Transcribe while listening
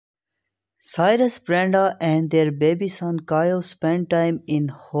Cyrus, Brenda, and their baby son Kaio spend time in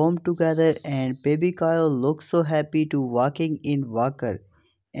home together, and baby Kaio looks so happy to walking in Walker.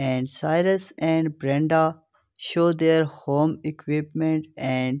 And Cyrus and Brenda show their home equipment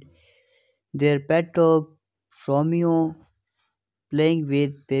and their pet dog Romeo playing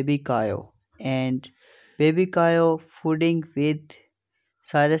with baby Kaio, and baby Kaio fooding with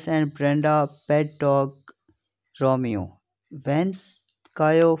Cyrus and Brenda pet dog Romeo. When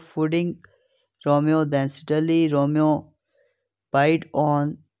Kaio fooding Romeo, then suddenly Romeo bite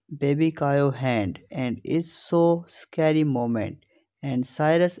on baby Kaio hand, and it's so scary moment. And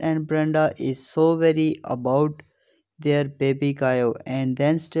Cyrus and Brenda is so very about their baby Kaio, and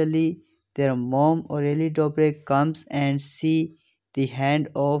then suddenly their mom Aurelie Dobre comes and see the hand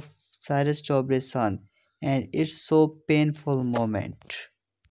of Cyrus Dobre's son, and it's so painful moment.